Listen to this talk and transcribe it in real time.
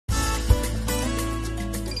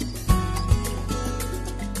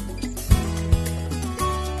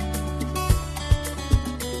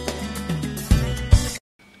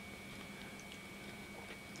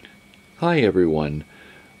Hi everyone.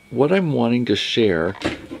 What I'm wanting to share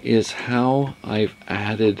is how I've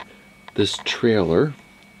added this trailer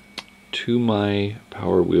to my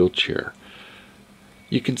power wheelchair.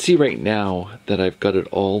 You can see right now that I've got it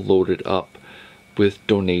all loaded up with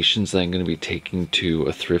donations that I'm going to be taking to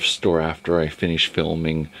a thrift store after I finish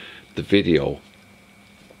filming the video.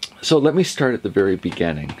 So let me start at the very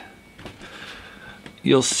beginning.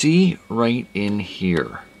 You'll see right in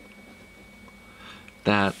here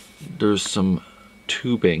that there's some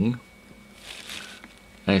tubing,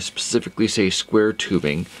 and I specifically say square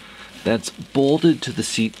tubing, that's bolted to the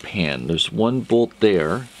seat pan. There's one bolt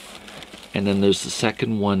there, and then there's the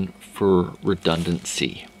second one for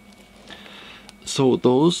redundancy. So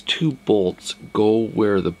those two bolts go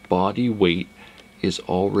where the body weight is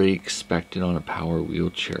already expected on a power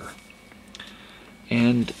wheelchair.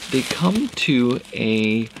 And they come to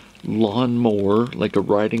a lawnmower, like a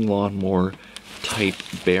riding lawnmower type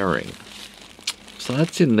bearing. So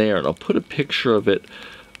that's in there, and I'll put a picture of it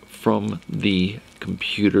from the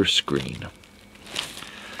computer screen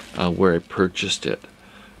where I purchased it.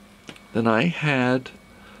 Then I had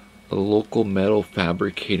a local metal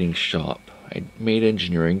fabricating shop. I made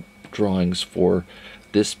engineering drawings for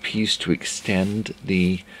this piece to extend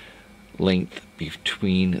the length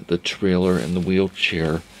between the trailer and the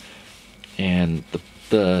wheelchair and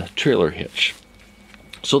the trailer hitch.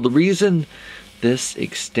 So the reason this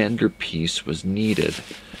extender piece was needed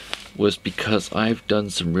was because I've done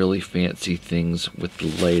some really fancy things with the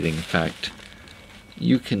lighting. In fact,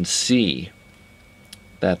 you can see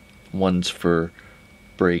that one's for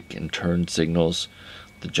brake and turn signals,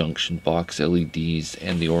 the junction box LEDs,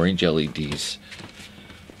 and the orange LEDs.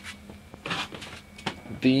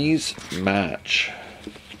 These match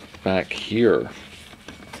back here.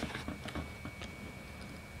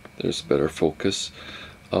 There's a better focus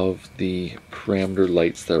of the parameter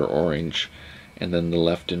lights that are orange, and then the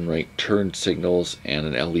left and right turn signals and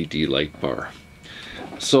an LED light bar.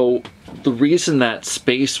 So the reason that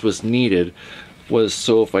space was needed was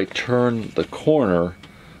so if I turn the corner,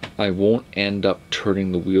 I won't end up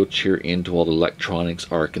turning the wheelchair into all the electronics,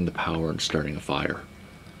 arcing the power and starting a fire.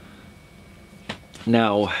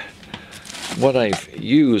 Now, what I've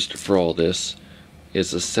used for all this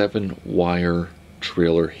is a 7-wire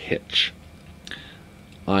trailer hitch.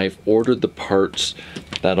 I've ordered the parts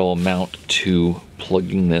that'll amount to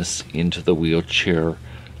plugging this into the wheelchair,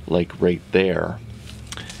 like right there.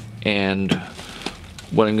 And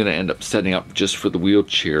what I'm going to end up setting up just for the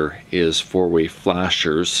wheelchair is 4-way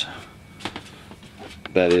flashers.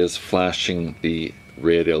 That is, flashing the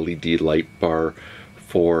red LED light bar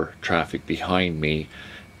for traffic behind me.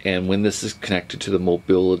 And when this is connected to the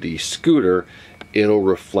mobility scooter, it'll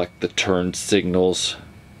reflect the turn signals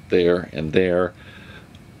there and there.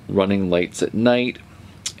 Running lights at night,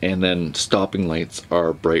 and then stopping lights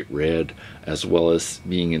are bright red, as well as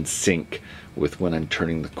being in sync with when I'm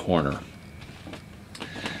turning the corner.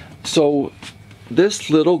 So this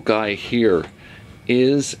little guy here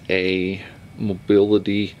is a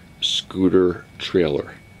mobility scooter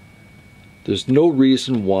trailer. There's no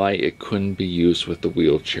reason why it couldn't be used with the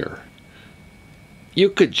wheelchair. You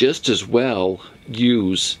could just as well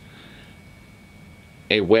use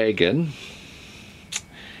a wagon,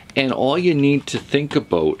 and all you need to think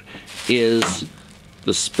about is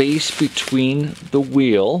the space between the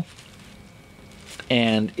wheel,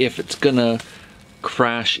 and if it's gonna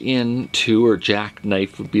crash into, or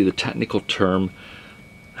jackknife would be the technical term,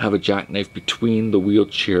 have a jackknife between the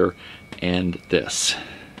wheelchair and this.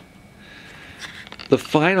 The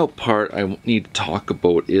final part I need to talk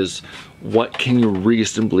about is what can you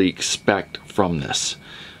reasonably expect from this.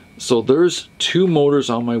 So there's 2 motors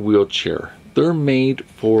on my wheelchair. They're made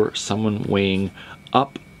for someone weighing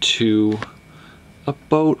up to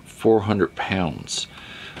about 400 pounds.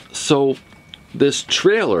 So this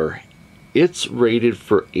trailer, it's rated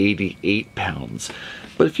for 88 pounds.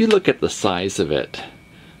 But if you look at the size of it,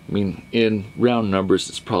 I mean, in round numbers,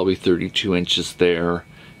 it's probably 32 inches there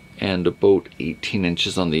and about 18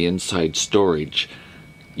 inches on the inside storage.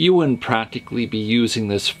 You wouldn't practically be using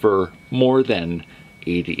this for more than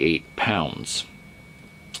 88 pounds.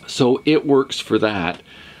 So it works for that.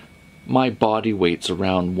 My body weight's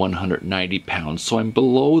around 190 pounds, so I'm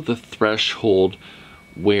below the threshold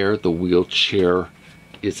where the wheelchair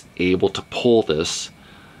is able to pull this.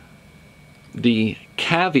 The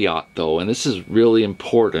caveat though, and this is really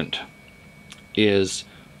important, is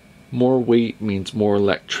more weight means more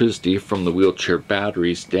electricity from the wheelchair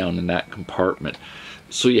batteries down in that compartment.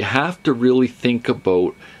 So you have to really think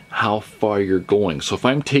about how far you're going. So if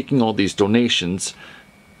I'm taking all these donations,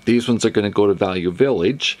 these ones are going to go to Value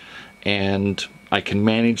Village, and I can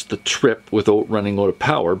manage the trip without running out of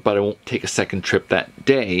power, but I won't take a second trip that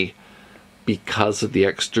day because of the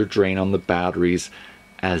extra drain on the batteries,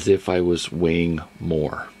 as if I was weighing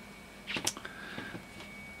more.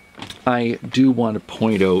 I do want to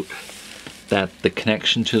point out that the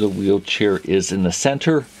connection to the wheelchair is in the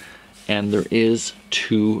center, and there is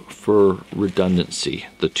two for redundancy,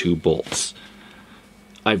 the 2 bolts.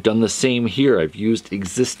 I've done the same here. I've used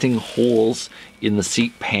existing holes in the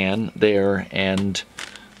seat pan there and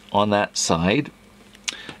on that side,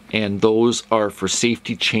 and those are for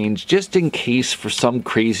safety change, just in case for some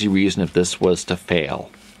crazy reason if this was to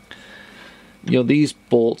fail. You know, these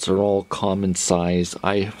bolts are all common size.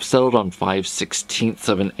 I settled on 5/16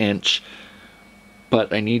 of an inch,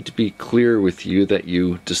 but I need to be clear with you that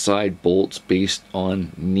you decide bolts based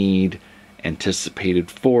on need,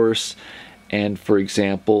 anticipated force, and for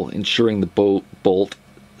example, ensuring the bolt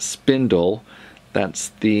spindle, that's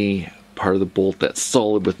the part of the bolt that's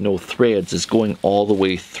solid with no threads, is going all the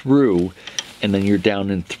way through, and then you're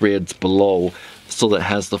down in threads below, so that it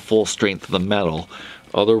has the full strength of the metal.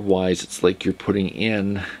 Otherwise, it's like you're putting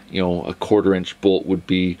in, you know, a 1/4 inch bolt would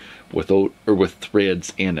be without or with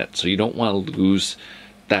threads in it. So you don't want to lose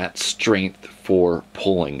that strength for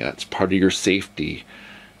pulling. That's part of your safety,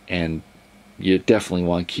 and you definitely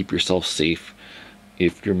want to keep yourself safe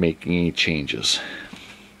if you're making any changes.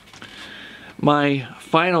 My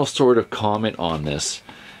final sort of comment on this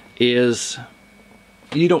is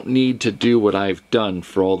you don't need to do what I've done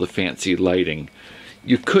for all the fancy lighting.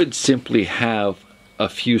 You could simply have a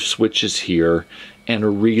few switches here and a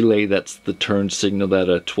relay that's the turn signal that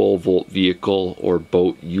a 12-volt vehicle or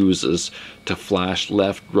boat uses to flash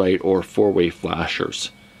left, right, or 4-way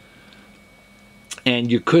flashers.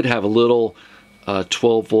 And you could have a little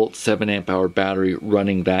 12-volt 7-amp-hour battery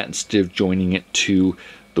running that instead of joining it to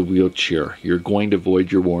the wheelchair. You're going to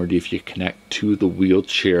void your warranty if you connect to the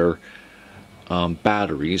wheelchair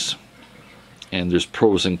batteries, and there's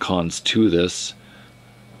pros and cons to this.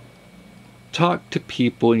 Talk to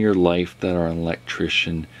people in your life that are an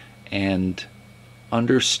electrician and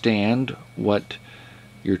understand what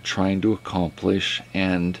you're trying to accomplish,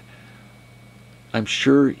 and I'm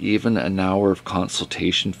sure even an hour of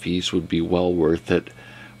consultation fees would be well worth it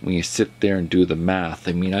when you sit there and do the math.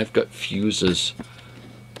 I mean, I've got fuses.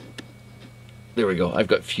 There we go. I've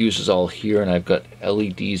got fuses all here, and I've got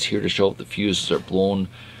LEDs here to show if the fuses are blown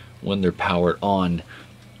when they're powered on.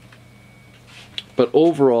 But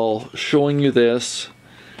overall, showing you this,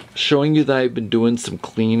 showing you that I've been doing some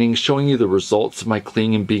cleaning, showing you the results of my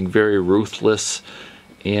cleaning and being very ruthless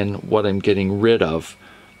in what I'm getting rid of,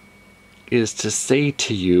 is to say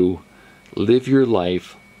to you, live your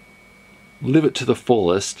life, live it to the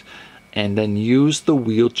fullest, and then use the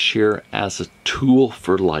wheelchair as a tool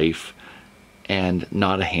for life and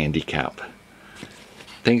not a handicap.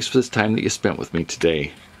 Thanks for this time that you spent with me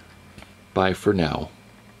today. Bye for now.